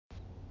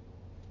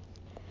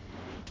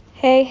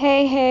Hey,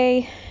 hey,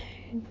 hey,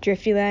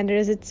 Drifty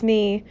Landers, it's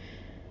me,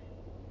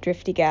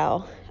 Drifty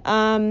Gal.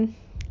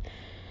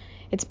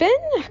 It's been,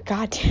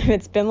 goddamn,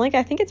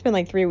 I think it's been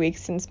like 3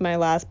 weeks since my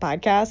last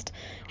podcast.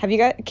 Can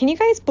you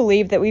guys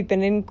believe that we've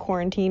been in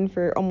quarantine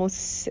for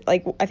almost, I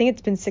think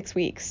it's been 6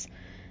 weeks.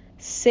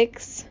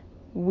 6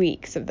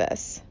 weeks of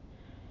this.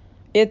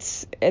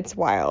 It's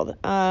wild.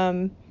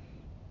 I'm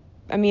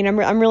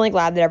really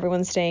glad that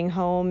everyone's staying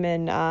home,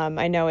 and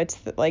I know it's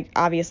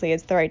obviously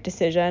it's the right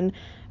decision.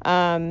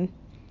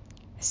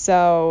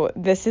 So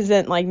this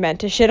isn't meant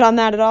to shit on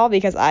that at all,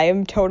 because I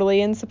am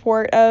totally in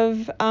support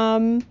of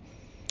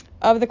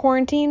the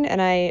quarantine,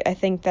 and I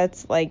think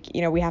that's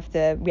we have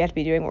to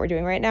be doing what we're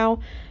doing right now.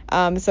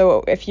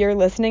 So if you're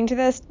listening to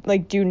this,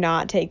 do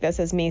not take this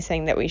as me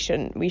saying that we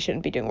shouldn't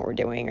be doing what we're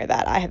doing, or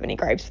that I have any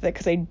gripes with it,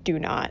 because I do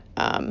not.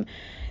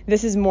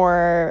 This is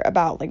more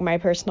about my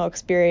personal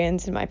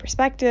experience and my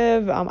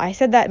perspective. I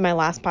said that in my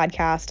last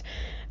podcast.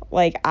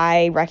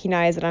 I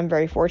recognize that I'm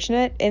very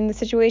fortunate in the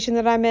situation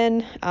that I'm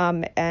in,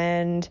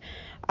 and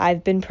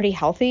I've been pretty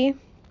healthy,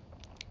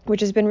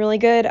 which has been really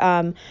good.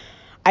 I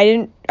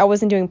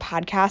wasn't doing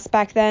podcasts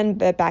back then,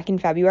 but back in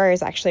February, I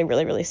was actually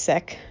really, really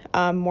sick,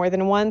 more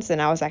than once,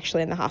 and I was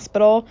actually in the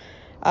hospital,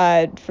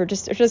 for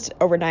just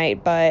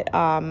overnight, but,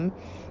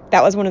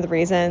 that was one of the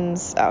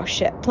reasons. Oh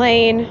shit,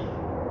 plane.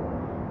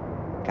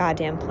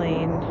 Goddamn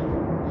plane.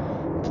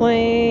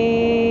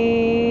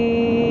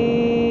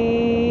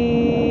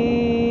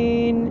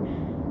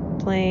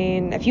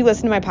 If you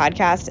listen to my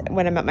podcast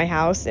when I'm at my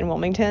house in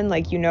Wilmington,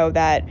 you know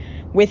that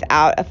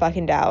without a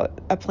fucking doubt,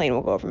 a plane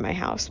will go over my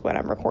house when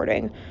I'm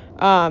recording.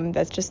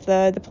 That's just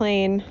the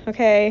plane.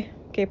 Okay,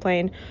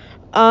 plane.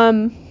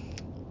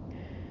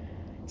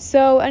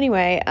 So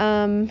anyway,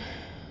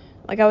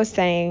 like I was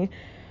saying,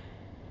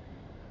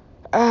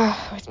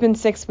 it's been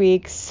 6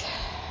 weeks.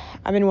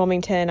 I'm in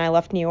Wilmington. I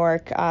left New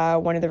York.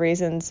 One of the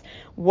reasons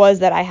was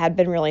that I had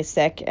been really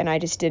sick, and I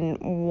just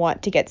didn't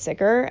want to get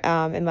sicker.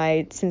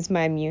 And since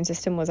my immune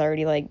system was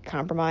already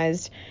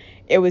compromised,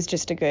 it was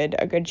just a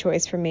good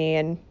choice for me.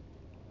 And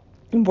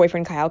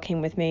boyfriend Kyle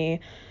came with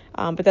me.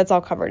 But that's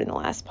all covered in the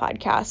last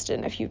podcast.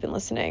 And if you've been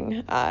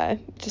listening,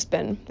 it's just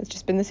been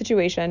the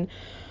situation.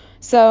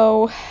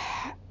 So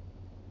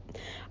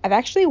I've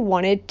actually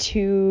wanted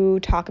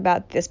to talk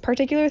about this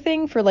particular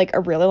thing for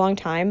a really long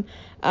time.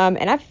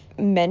 And I've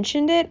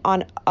mentioned it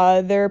on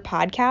other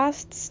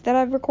podcasts that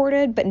I've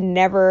recorded, but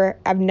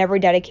I've never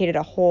dedicated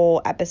a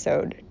whole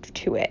episode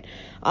to it.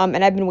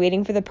 And I've been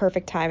waiting for the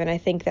perfect time, and I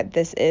think that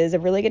this is a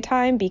really good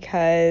time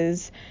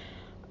because,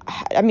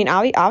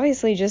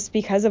 obviously just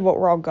because of what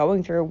we're all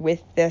going through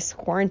with this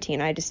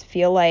quarantine, I just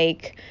feel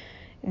like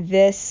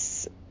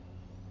this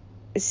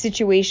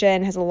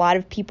situation has a lot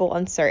of people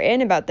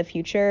uncertain about the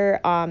future,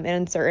 and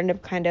uncertain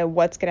of kind of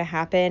what's going to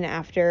happen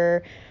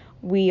after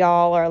we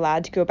all are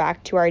allowed to go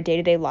back to our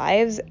day-to-day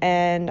lives.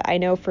 And I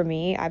know for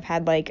me, I've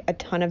had a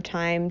ton of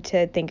time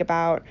to think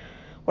about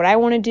what I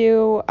want to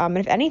do, and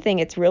if anything,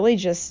 it's really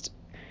just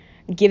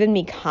given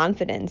me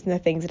confidence in the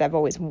things that I've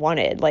always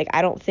wanted.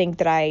 I don't think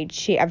that I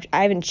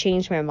haven't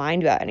changed my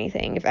mind about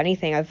anything. If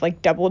anything, I've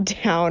doubled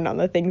down on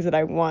the things that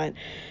I want.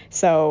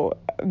 So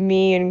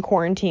me in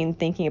quarantine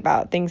thinking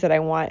about things that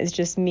I want is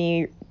just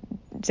me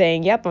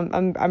saying, yep,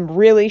 I'm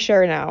really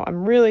sure now.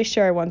 I'm really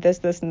sure I want this,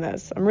 and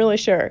this. I'm really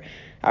sure.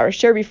 I was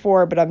sure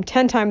before, but I'm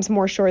 10 times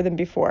more sure than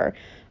before.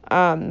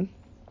 But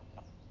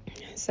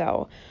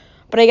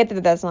I get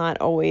that that's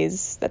not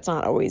always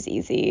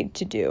easy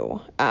to do.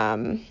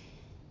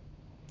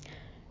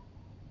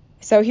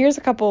 So here's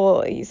a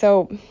couple.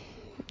 So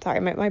sorry,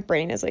 my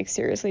brain is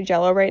seriously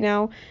jello right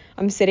now.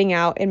 I'm sitting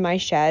out in my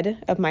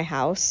shed of my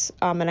house,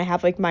 and I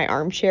have my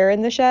armchair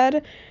in the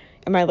shed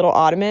and my little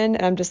ottoman,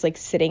 and I'm just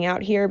sitting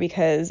out here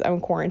because I'm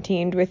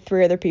quarantined with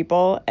 3 other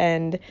people,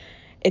 and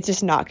it's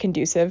just not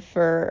conducive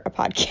for a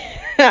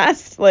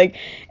podcast.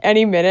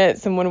 Any minute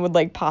someone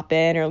would pop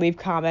in or leave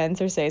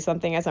comments or say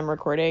something as I'm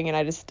recording, and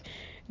I just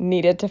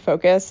needed to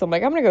focus. So I'm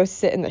I'm gonna go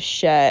sit in the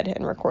shed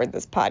and record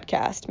this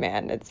podcast,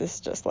 man. It's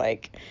just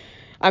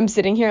I'm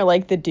sitting here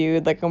the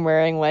dude, I'm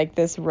wearing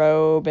this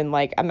robe, and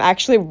I'm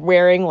actually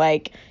wearing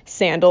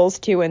sandals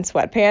too and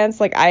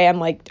sweatpants. I am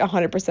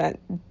 100%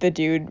 the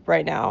dude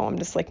right now. I'm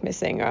just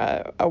missing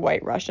a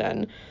white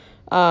Russian.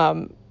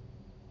 But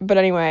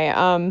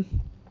anyway,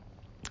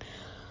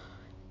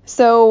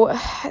 so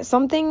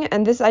something,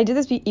 and I did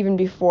this even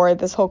before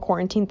this whole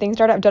quarantine thing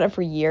started. I've done it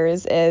for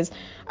years, is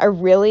I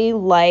really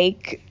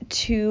like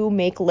to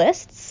make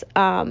lists.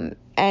 And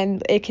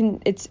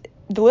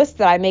the lists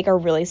that I make are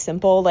really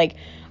simple.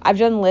 I've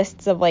done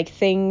lists of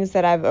things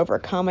that I've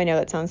overcome. I know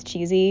that sounds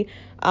cheesy.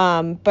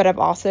 But I've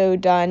also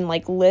done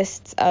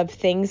lists of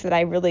things that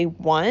I really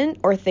want,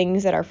 or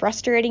things that are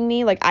frustrating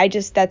me.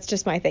 That's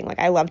just my thing.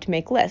 I love to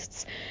make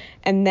lists.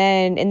 And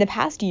then in the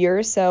past year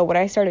or so, what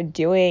I started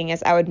doing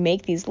is I would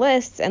make these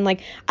lists, and I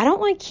don't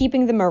like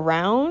keeping them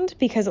around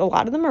because a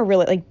lot of them are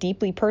really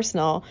deeply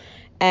personal.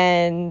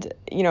 And,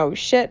 you know,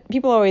 shit,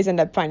 people always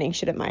end up finding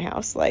shit at my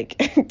house. Like,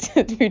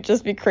 it would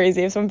just be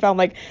crazy if someone found,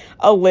 like,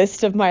 a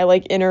list of my,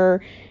 like,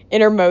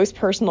 innermost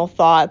personal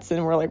thoughts,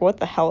 and we're like, what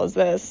the hell is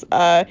this?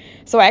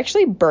 So I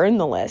actually burn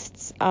the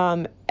lists.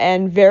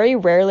 And very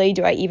rarely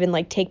do I even,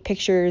 like, take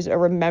pictures or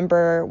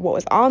remember what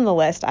was on the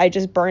list. I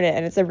just burn it,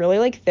 and it's a really,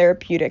 like,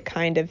 therapeutic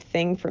kind of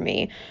thing for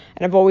me,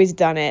 and I've always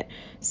done it.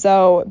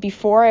 So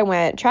before I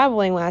went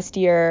traveling last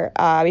year,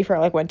 before I,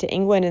 like, went to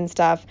England and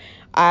stuff,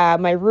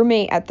 my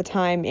roommate at the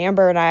time,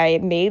 Amber, and I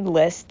made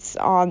lists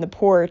on the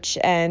porch,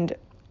 and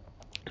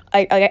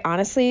I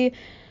honestly,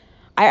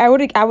 I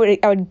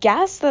would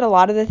guess that a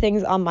lot of the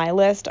things on my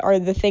list are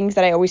the things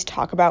that I always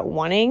talk about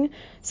wanting.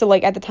 So,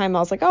 like, at the time I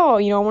was like, oh,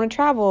 you know, I want to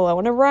travel, I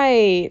want to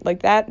write,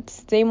 like that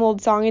same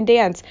old song and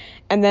dance.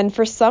 And then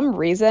for some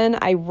reason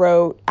I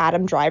wrote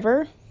Adam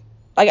Driver.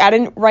 Like, I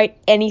didn't write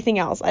anything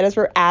else. I just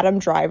wrote Adam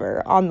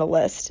Driver on the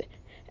list.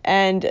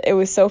 And it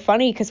was so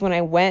funny because when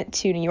I went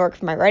to New York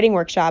for my writing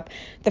workshop,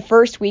 the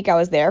first week I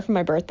was there for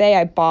my birthday,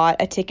 I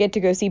bought a ticket to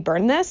go see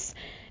Burn This.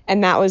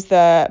 And that was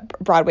the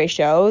Broadway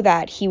show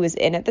that he was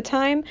in at the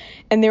time.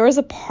 And there was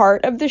a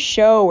part of the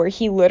show where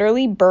he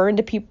literally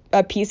burned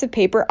a piece of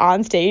paper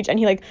on stage, and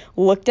he, like,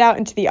 looked out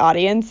into the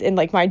audience in,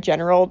 like, my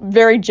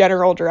very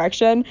general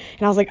direction.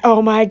 And I was like,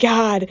 oh my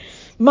God,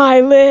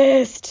 my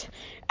list,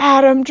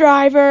 Adam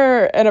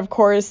Driver. And of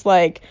course,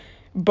 like,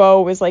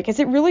 Bo was like, is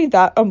it really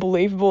that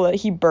unbelievable that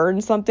he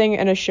burned something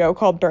in a show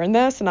called Burn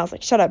This? And I was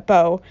like, shut up,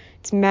 Bo.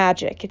 It's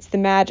magic. It's the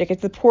magic.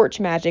 It's the porch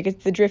magic.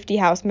 It's the drifty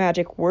house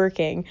magic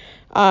working.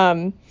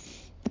 But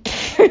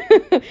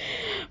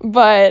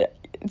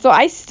so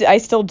I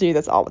still do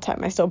this all the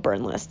time. I still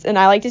burn lists, and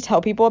I like to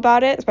tell people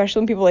about it, especially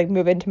when people, like,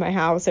 move into my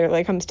house or,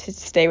 like, come to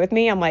stay with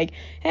me. I'm like,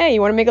 hey,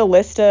 you want to make a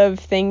list of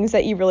things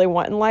that you really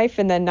want in life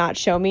and then not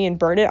show me and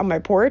burn it on my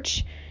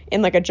porch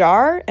in, like, a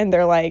jar? And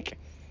they're like,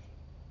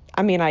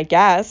 I mean, I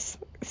guess.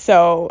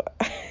 So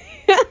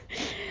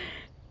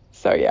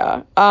so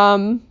yeah.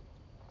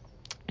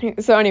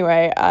 So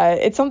anyway,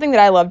 it's something that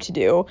I love to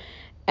do,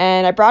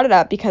 and I brought it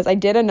up because I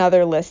did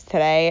another list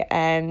today,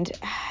 and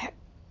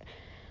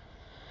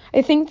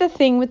I think the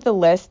thing with the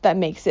list that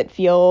makes it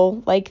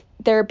feel, like,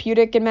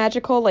 therapeutic and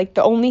magical, like,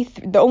 the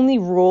only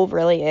rule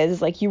really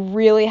is, like, you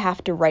really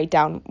have to write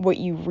down what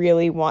you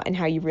really want and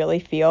how you really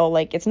feel.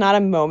 Like, it's not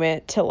a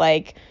moment to,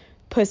 like,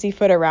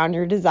 pussyfoot around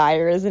your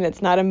desires, and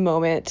it's not a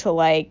moment to,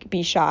 like,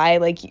 be shy.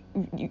 Like,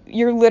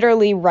 you're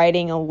literally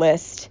writing a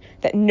list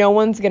that no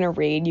one's gonna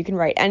read. You can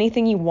write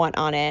anything you want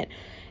on it.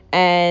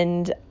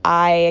 And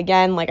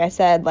again, like I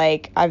said,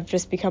 like, I've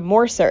just become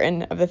more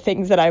certain of the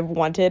things that I've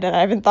wanted, and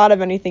I haven't thought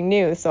of anything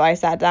new. So I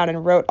sat down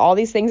and wrote all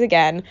these things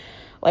again,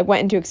 like,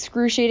 went into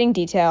excruciating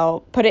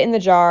detail, put it in the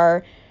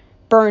jar,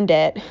 burned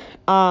it,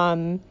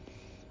 and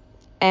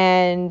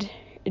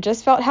it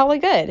just felt hella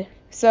good.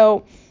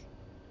 So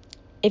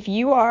if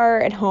you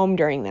are at home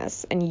during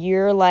this and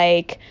you're,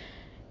 like,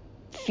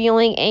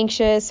 feeling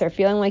anxious or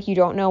feeling like you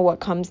don't know what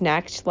comes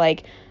next,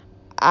 like,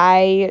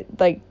 10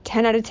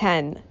 out of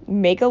 10,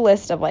 make a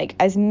list of, like,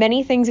 as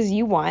many things as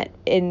you want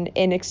in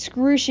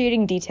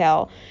excruciating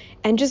detail,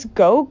 and just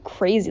go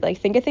crazy. Like,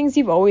 think of things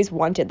you've always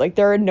wanted. Like,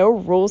 there are no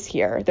rules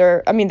here.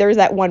 There's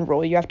that one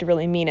rule, you have to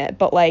really mean it,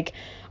 but, like,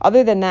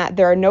 other than that,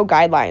 there are no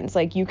guidelines.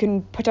 Like, you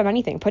can put down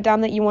anything. Put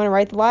down that you want to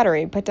write the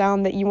lottery. Put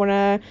down that you want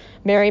to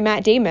marry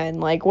Matt Damon.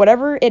 Like,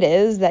 whatever it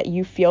is that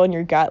you feel in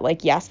your gut,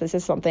 like, yes, this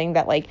is something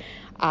that, like,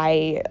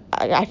 I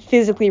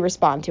physically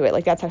respond to it.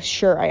 Like, that's how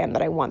sure I am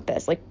that I want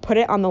this. Like, put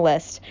it on the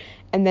list,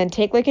 and then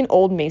take, like, an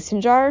old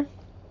mason jar.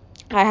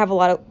 I have a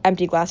lot of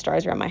empty glass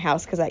jars around my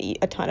house because I eat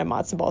a ton of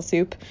matzo ball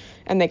soup,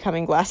 and they come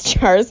in glass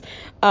jars.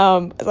 So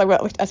I've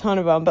got, like, a ton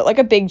of them, but, like,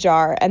 a big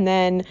jar, and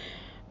then,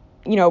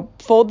 you know,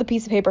 fold the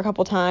piece of paper a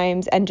couple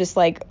times and just,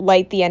 like,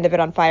 light the end of it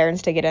on fire and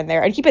stick it in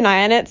there, and keep an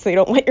eye on it so you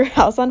don't light your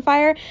house on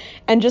fire,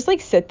 and just, like,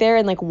 sit there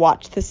and, like,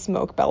 watch the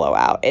smoke bellow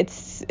out.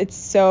 It's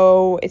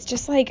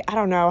just, like, I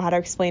don't know how to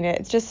explain it.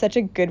 It's just such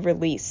a good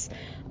release.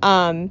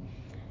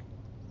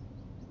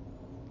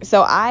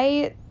 So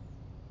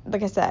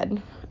like I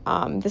said,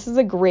 this is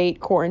a great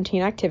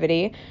quarantine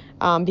activity,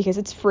 because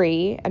it's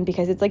free, and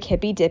because it's, like,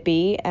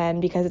 hippie-dippie,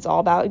 and because it's all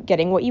about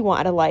getting what you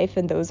want out of life,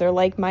 and those are,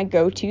 like, my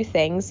go-to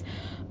things.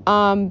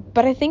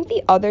 But I think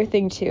the other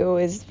thing too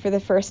is, for the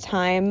first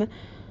time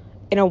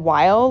in a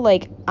while,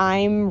 like,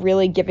 I'm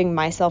really giving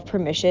myself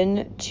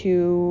permission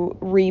to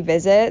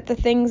revisit the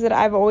things that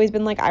I've always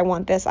been like, I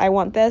want this.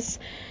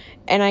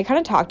 And I kind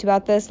of talked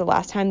about this the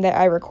last time that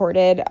I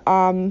recorded,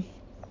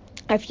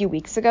 a few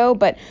weeks ago,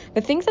 but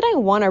the things that I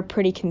want are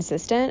pretty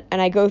consistent, and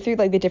I go through,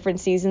 like, the different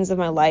seasons of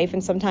my life,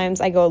 and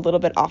sometimes I go a little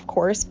bit off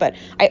course, but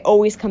I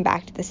always come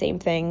back to the same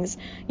things.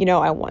 You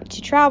know, I want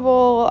to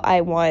travel,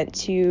 I want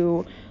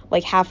to,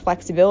 like, have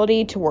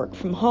flexibility to work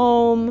from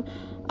home,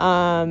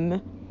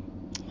 I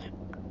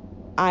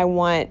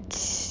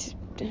want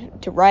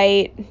to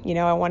write, you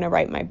know, I want to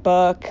write my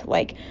book.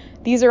 Like,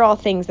 these are all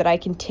things that I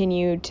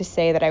continue to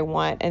say that I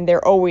want, and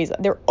they're always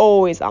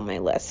on my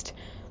list.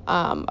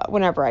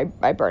 Whenever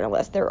I burn a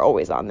list, they're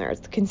always on there.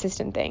 It's the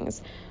consistent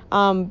things.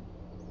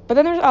 But But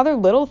then there's other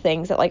little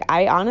things that, like,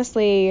 I'm,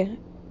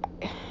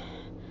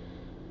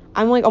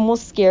 like,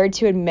 almost scared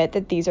to admit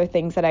that these are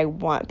things that I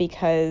want,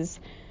 because,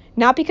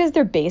 not because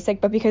they're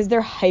basic, but because they're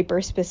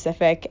hyper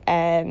specific,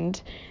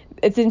 and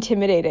it's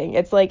intimidating.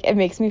 It's, like, it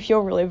makes me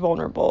feel really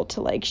vulnerable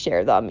to, like,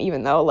 share them,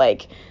 even though,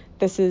 like,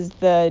 this is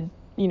the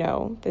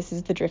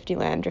Drifty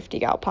Land, Drifty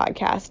Gal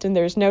podcast, and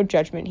there's no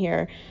judgment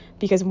here,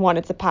 because, one,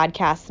 it's a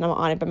podcast, and I'm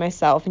on it by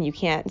myself, and you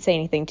can't say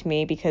anything to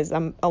me because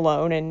I'm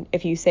alone, and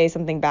if you say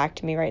something back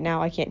to me right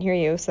now, I can't hear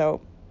you,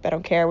 so I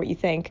don't care what you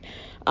think.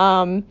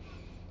 And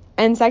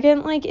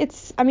second, like,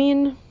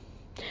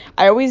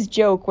 I always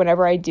joke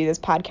whenever I do this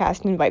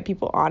podcast and invite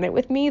people on it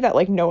with me that,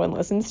 like, no one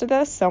listens to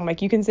this. So I'm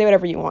like, you can say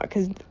whatever you want,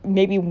 because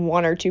maybe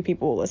 1 or 2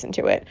 people will listen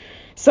to it.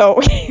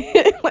 So,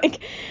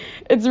 like,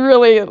 it's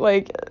really,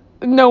 like,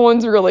 no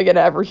one's really going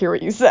to ever hear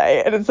what you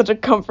say. And it's such a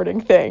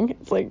comforting thing.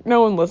 It's like,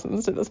 no one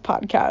listens to this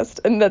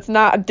podcast. And that's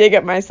not a dig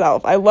at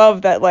myself. I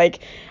love that, like,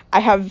 I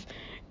have...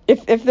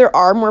 If there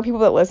are more people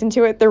that listen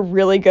to it, they're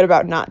really good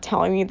about not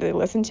telling me that they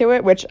listen to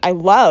it, which I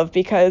love,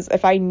 because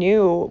if I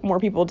knew more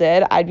people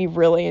did, I'd be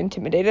really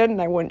intimidated and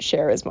I wouldn't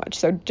share as much.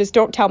 So just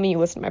don't tell me you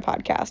listen to my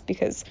podcast,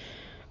 because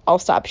I'll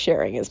stop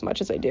sharing as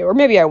much as I do. Or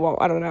maybe I won't.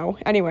 I don't know.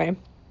 Anyway.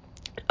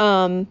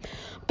 But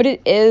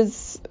it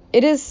is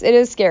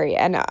scary.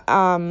 And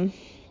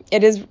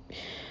it is...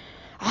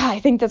 I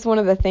think that's one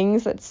of the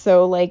things that's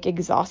so, like,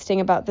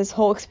 exhausting about this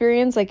whole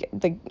experience, like,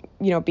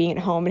 being at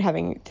home and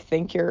having to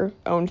think your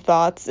own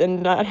thoughts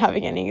and not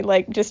having any,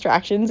 like,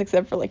 distractions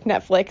except for, like,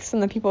 Netflix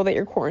and the people that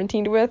you're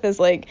quarantined with,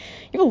 is, like,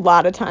 you have a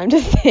lot of time to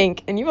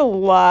think, and you have a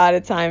lot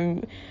of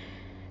time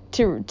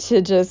to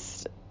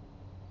just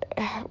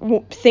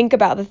think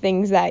about the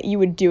things that you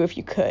would do if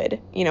you could,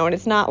 and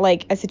it's not,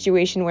 like, a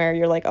situation where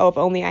you're like, oh, if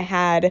only I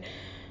had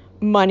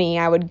money,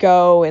 I would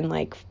go and,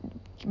 like,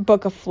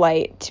 book a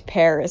flight to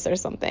Paris or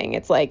something.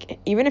 It's like,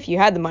 even if you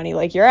had the money,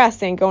 like, your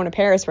ass ain't going to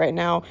Paris right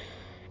now.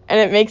 And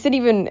it makes it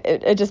even,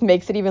 it just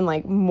makes it even,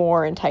 like,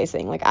 more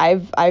enticing. Like,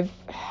 I've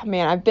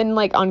been,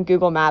 like, on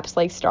Google Maps,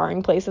 like,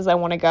 starring places I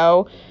want to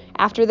go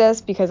after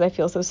this, because I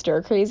feel so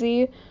stir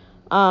crazy.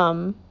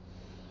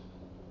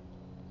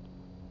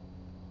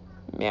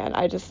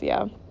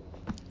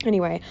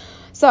 Anyway,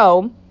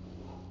 so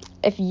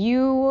if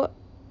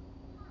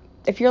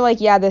you're like,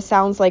 yeah, this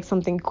sounds like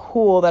something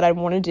cool that I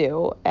want to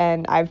do,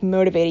 and I've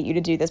motivated you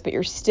to do this, but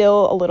you're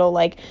still a little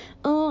like,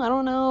 oh, I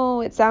don't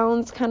know, it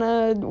sounds kind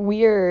of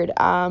weird,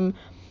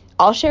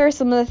 I'll share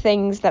some of the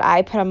things that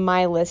I put on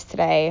my list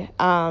today,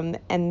 and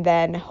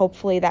then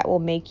hopefully that will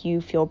make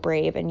you feel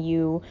brave, and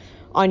you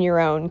on your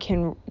own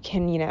can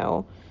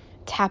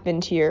tap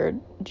into your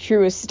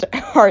truest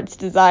heart's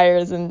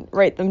desires and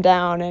write them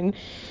down and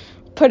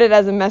put it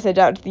as a message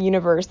out to the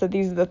universe that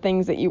these are the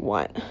things that you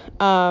want.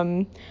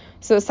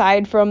 So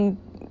aside from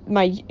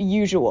my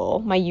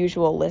usual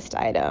list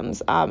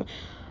items,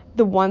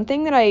 the one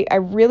thing that I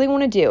really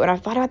want to do, and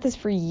I've thought about this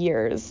for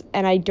years,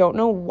 and I don't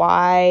know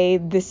why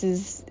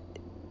there's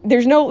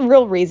no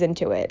real reason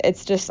to it.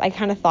 It's just, I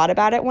kind of thought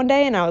about it one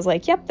day and I was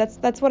like, yep,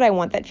 that's what I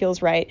want. That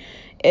feels right.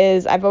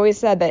 I've always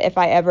said that if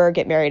I ever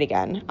get married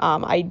again,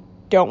 I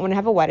don't want to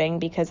have a wedding,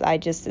 because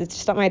it's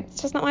just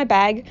not my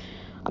bag.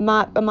 I'm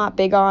not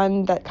big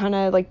on that kind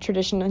of, like,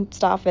 tradition and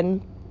stuff,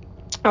 and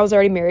I was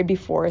already married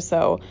before,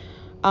 so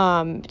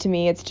to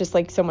me it's just,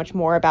 like, so much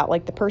more about,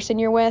 like, the person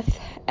you're with,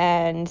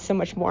 and so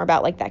much more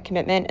about, like, that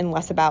commitment, and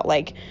less about,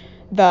 like,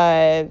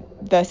 the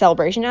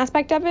celebration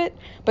aspect of it.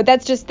 But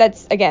that's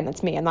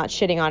me. I'm not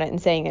shitting on it and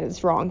saying that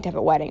it's wrong to have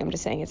a wedding. I'm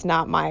just saying it's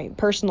not my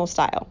personal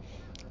style.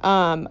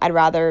 I'd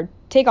rather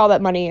take all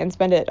that money and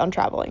spend it on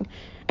traveling.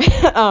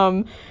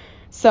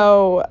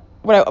 So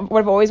what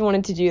I've always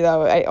wanted to do,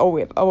 though,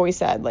 I've always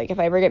said, like, if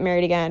I ever get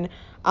married again,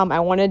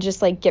 I want to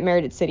just, like, get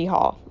married at City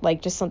Hall,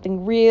 like, just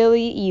something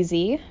really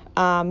easy.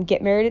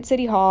 Get married at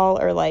City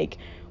Hall, or, like,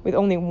 with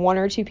only 1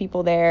 or 2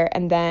 people there,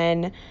 and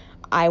then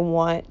I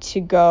want to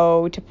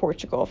go to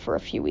Portugal for a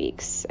few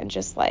weeks and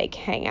just, like,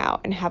 hang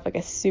out and have, like,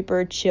 a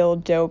super chill,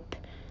 dope,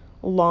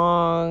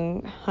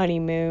 long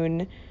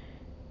honeymoon.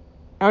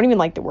 I don't even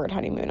like the word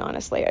honeymoon,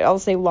 honestly. I'll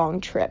say long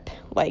trip,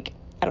 like,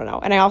 I don't know.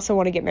 And I also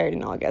want to get married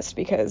in August,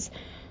 because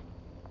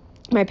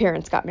my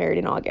parents got married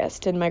in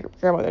August, and my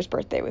grandmother's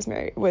birthday was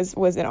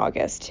in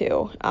August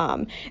too.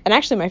 And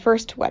actually my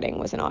first wedding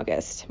was in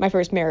August. My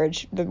first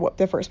marriage,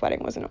 the first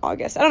wedding was in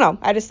August. I don't know.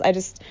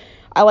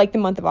 I like the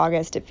month of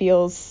August. It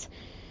feels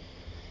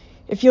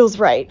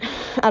right.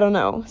 I don't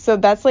know. So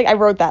that's, like, I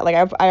wrote that,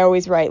 like, I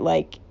always write,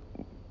 like,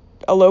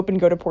 elope and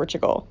go to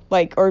Portugal,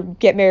 like, or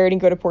get married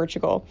and go to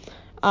Portugal.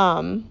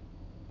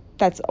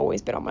 That's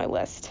always been on my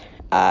list.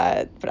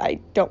 But I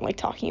don't like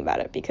talking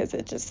about it, because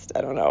it just,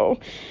 I don't know,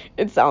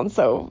 it sounds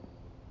so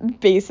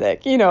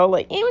basic, like,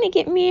 I want to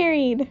get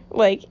married,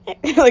 like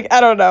I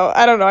don't know,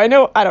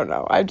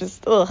 I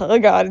just, oh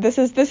God, this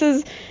is,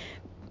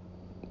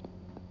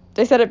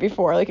 I said it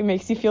before, like, it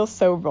makes you feel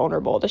so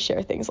vulnerable to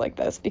share things like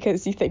this,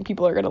 because you think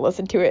people are going to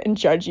listen to it and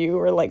judge you,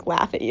 or, like,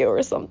 laugh at you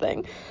or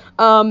something.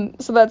 So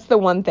that's the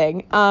one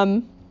thing.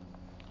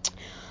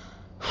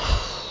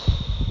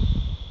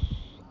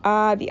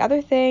 The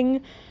other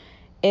thing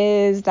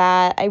is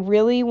that I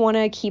really want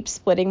to keep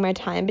splitting my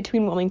time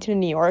between Wilmington and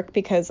New York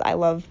because I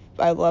love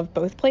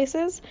both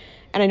places.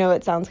 And I know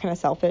it sounds kind of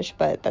selfish,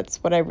 but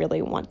that's what I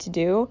really want to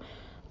do.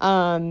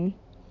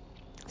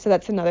 So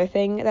that's another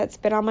thing that's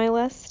been on my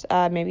list.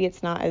 Maybe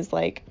it's not as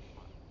like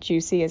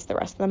juicy as the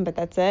rest of them, but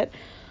that's it.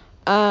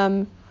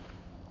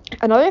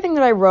 Another thing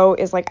that I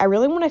wrote is like I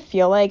really want to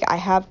feel like I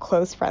have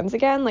close friends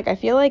again. Like I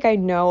feel like I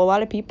know a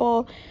lot of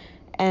people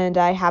and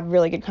I have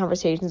really good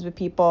conversations with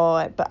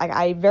people, but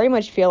I very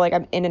much feel like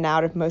I'm in and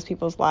out of most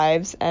people's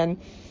lives. And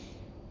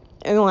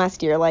in the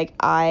last year, like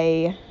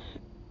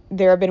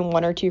there have been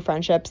one or two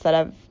friendships that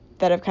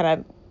have kind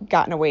of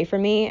gotten away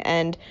from me,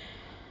 and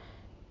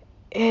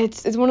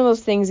it's one of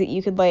those things that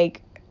you could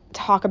like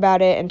talk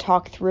about it and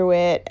talk through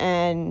it,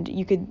 and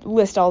you could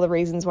list all the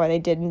reasons why they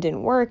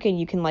didn't work, and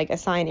you can like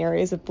assign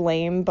areas of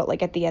blame, but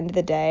like at the end of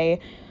the day,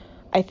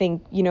 I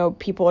think, you know,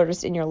 people are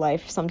just in your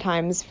life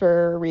sometimes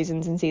for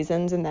reasons and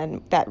seasons, and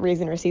then that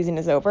reason or season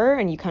is over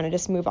and you kind of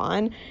just move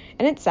on,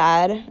 and it's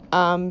sad.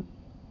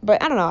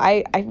 But I don't know,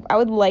 I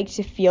would like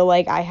to feel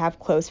like I have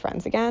close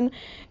friends again.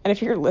 And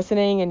if you're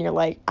listening and you're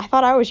like, I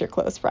thought I was your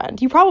close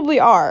friend, you probably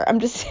are. I'm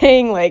just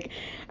saying, like,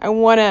 I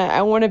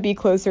wanna be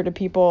closer to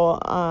people,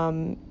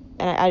 and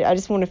I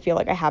just want to feel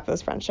like I have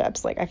those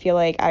friendships. Like I feel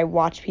like I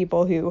watch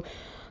people who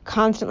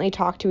constantly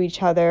talk to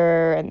each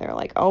other and they're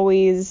like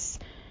always,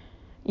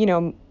 you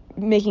know,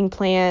 making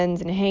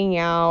plans and hanging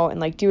out and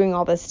like doing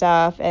all this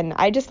stuff, and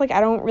I just like I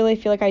don't really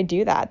feel like I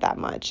do that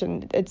much.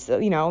 And it's,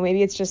 you know,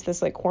 maybe it's just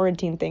this like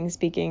quarantine thing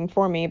speaking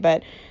for me,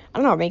 but I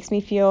don't know, it makes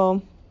me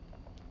feel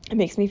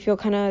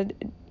kind of,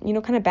 you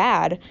know, kind of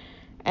bad.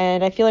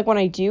 And I feel like when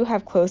I do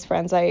have close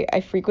friends,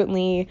 I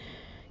frequently,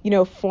 you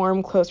know,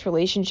 form close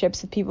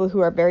relationships with people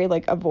who are very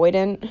like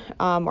avoidant,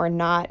 or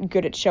not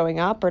good at showing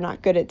up or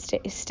not good at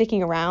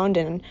sticking around.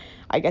 And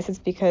I guess it's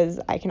because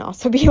I can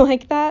also be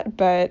like that,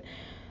 but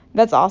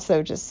that's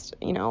also just,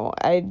 you know,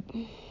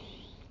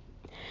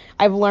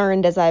 I've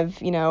learned as I've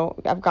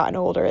gotten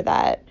older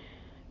that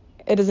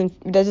it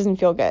doesn't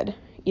feel good,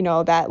 you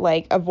know, that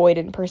like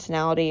avoidant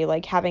personality,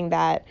 like having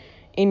that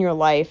in your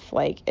life,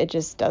 like it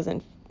just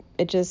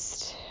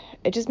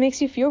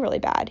makes you feel really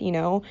bad, you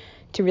know,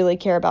 to really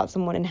care about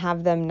someone and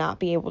have them not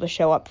be able to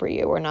show up for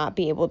you or not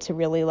be able to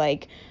really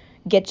like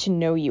get to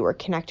know you or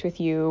connect with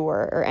you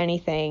or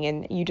anything,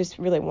 and you just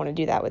really want to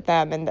do that with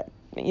them. And that,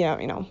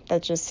 you know,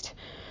 that's just,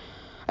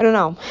 I don't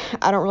know.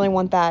 I don't really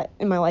want that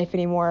in my life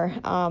anymore.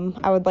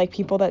 I would like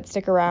people that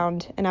stick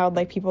around, and I would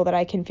like people that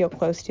I can feel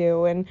close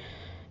to, and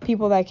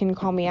people that can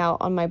call me out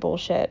on my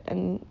bullshit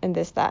and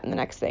this, that, and the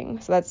next thing.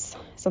 So that's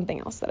something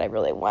else that I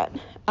really want.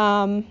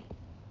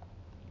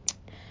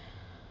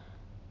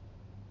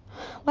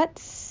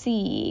 Let's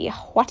see.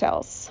 What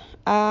else?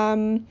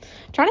 Trying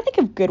to think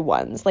of good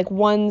ones. Like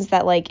ones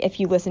that like if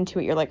you listen to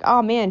it, you're like,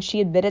 oh man,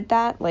 she admitted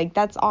that. Like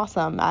that's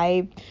awesome.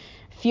 I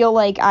feel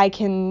like I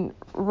can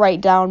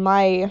write down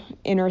my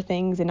inner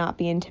things and not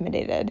be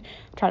intimidated.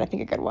 I'm trying to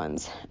think of good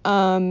ones.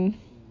 I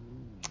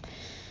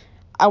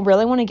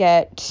really want to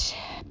get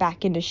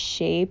back into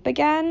shape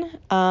again.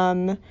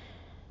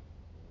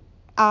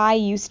 I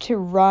used to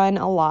run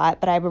a lot,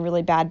 but I have a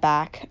really bad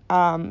back.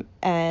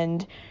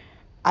 And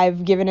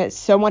I've given it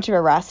so much of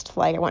a rest.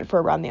 Like I went for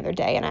a run the other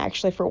day, and I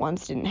actually for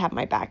once didn't have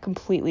my back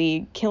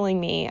completely killing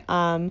me.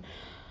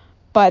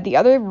 But the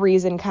other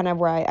reason kind of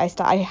where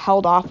I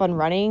held off on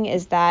running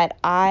is that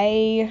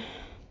I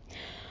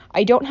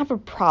don't have a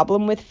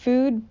problem with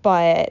food,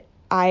 but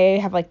I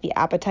have like the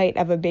appetite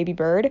of a baby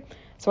bird,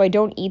 so I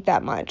don't eat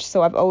that much.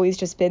 So I've always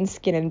just been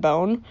skin and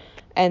bone,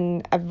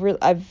 and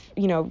I've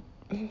you know,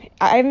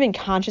 I haven't been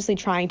consciously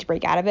trying to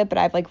break out of it, but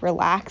I've like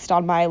relaxed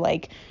on my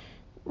like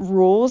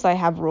rules. I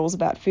have rules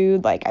about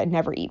food, like I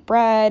never eat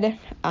bread,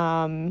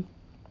 I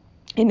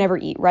never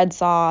eat red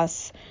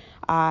sauce,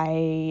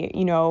 I,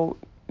 you know,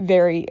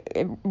 very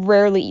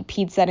rarely eat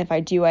pizza, and if I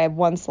do, I have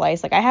one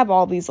slice. Like I have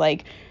all these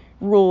like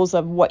rules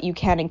of what you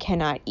can and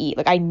cannot eat.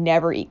 Like I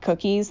never eat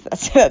cookies.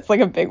 That's like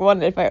a big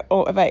one. If I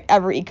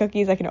ever eat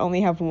cookies, I can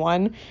only have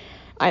one.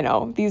 I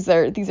know these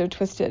are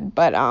twisted,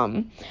 but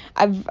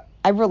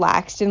I've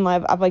relaxed, and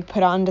I've like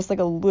put on just like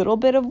a little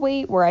bit of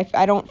weight where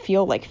I don't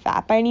feel like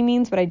fat by any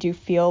means, but I do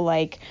feel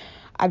like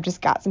I've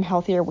just got some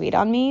healthier weight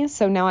on me.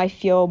 So now I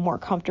feel more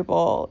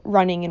comfortable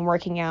running and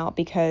working out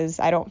because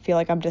I don't feel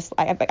like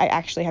I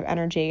actually have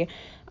energy.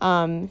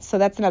 So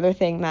that's another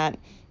thing that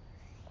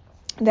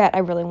I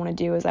really want to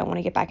do is I want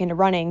to get back into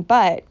running,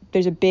 but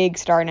there's a big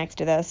star next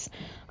to this.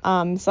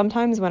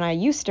 Sometimes when I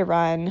used to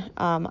run,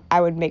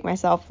 I would make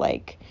myself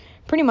like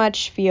pretty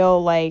much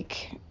feel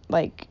like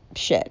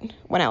shit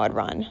when I would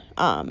run.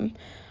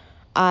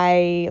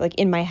 I like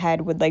in my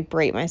head would like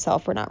berate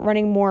myself for not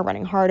running more,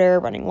 running harder,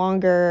 running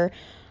longer.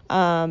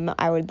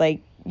 I would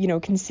like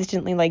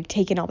consistently like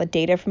taken all the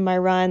data from my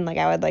run. Like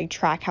I would like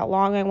track how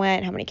long I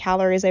went, how many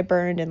calories I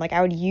burned, and like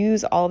I would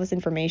use all this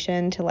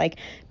information to like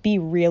be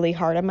really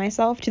hard on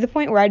myself to the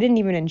point where I didn't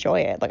even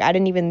enjoy it. Like I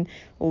didn't even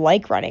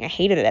like running. I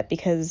hated it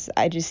because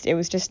it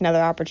was just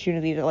another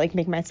opportunity to like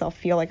make myself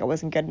feel like I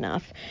wasn't good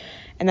enough.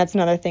 And that's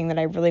another thing that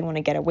I really want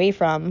to get away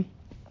from.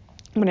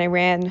 When I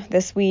ran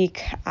this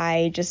week,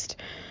 I just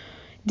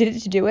did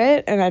it to do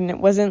it, and then it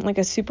wasn't like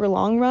a super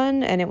long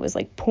run, and it was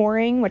like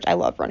pouring, which I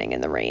love running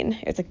in the rain.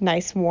 It's like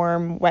nice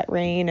warm wet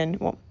rain, and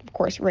well, of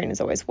course rain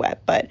is always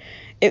wet, but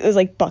it was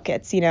like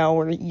buckets,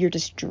 where you're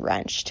just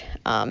drenched,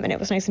 and it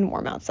was nice and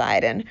warm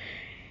outside, and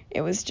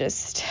it was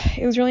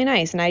really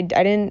nice. And I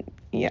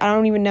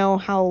don't even know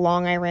how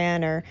long I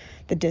ran or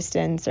the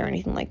distance or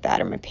anything like that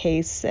or my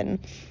pace, and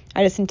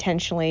I just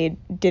intentionally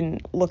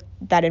didn't record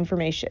that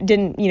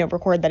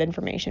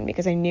information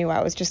because I knew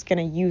I was just going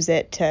to use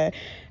it to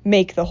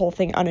make the whole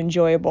thing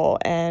unenjoyable,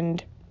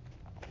 and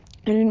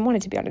I didn't want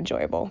it to be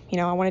unenjoyable.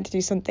 I wanted to do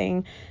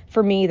something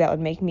for me that would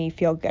make me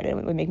feel good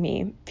and would make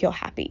me feel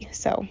happy.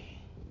 So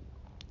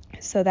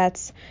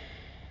that's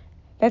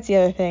the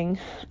other thing.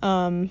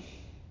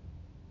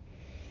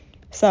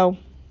 So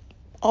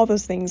all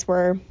those things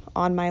were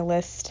on my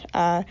list,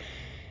 in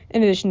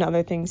addition to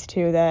other things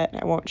too that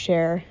I won't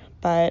share.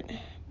 But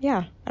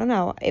yeah, I don't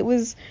know.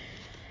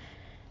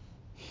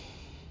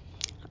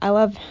 I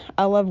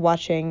love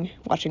watching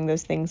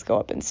those things go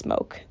up in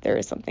smoke. There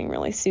is something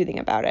really soothing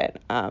about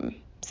it.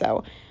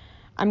 So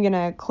I'm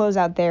gonna close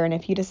out there, and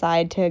if you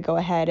decide to go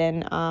ahead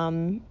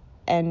and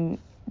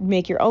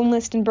make your own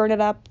list and burn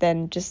it up,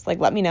 then just like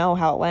let me know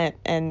how it went,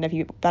 and if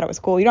you thought it was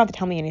cool. You don't have to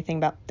tell me anything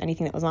about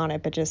anything that was on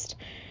it, but just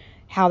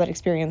how that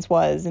experience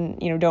was. And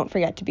don't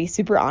forget to be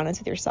super honest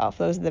with yourself.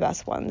 Those are the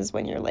best ones,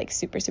 when you're like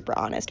super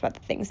honest about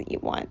the things that you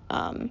want.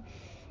 I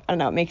don't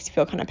know, it makes you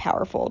feel kind of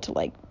powerful to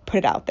like put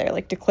it out there,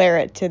 like declare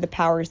it to the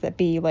powers that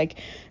be, like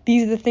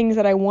these are the things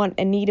that I want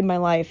and need in my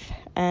life.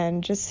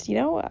 And just I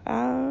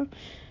don't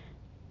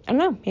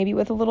know, maybe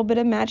with a little bit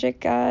of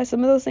magic,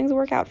 some of those things will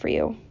work out for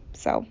you.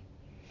 So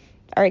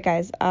all right,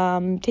 guys,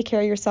 take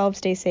care of yourselves,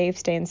 stay safe,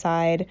 stay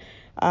inside,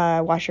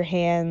 wash your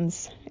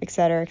hands,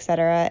 etc.,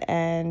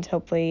 and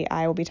hopefully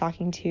I will be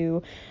talking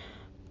to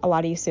a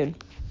lot of you soon.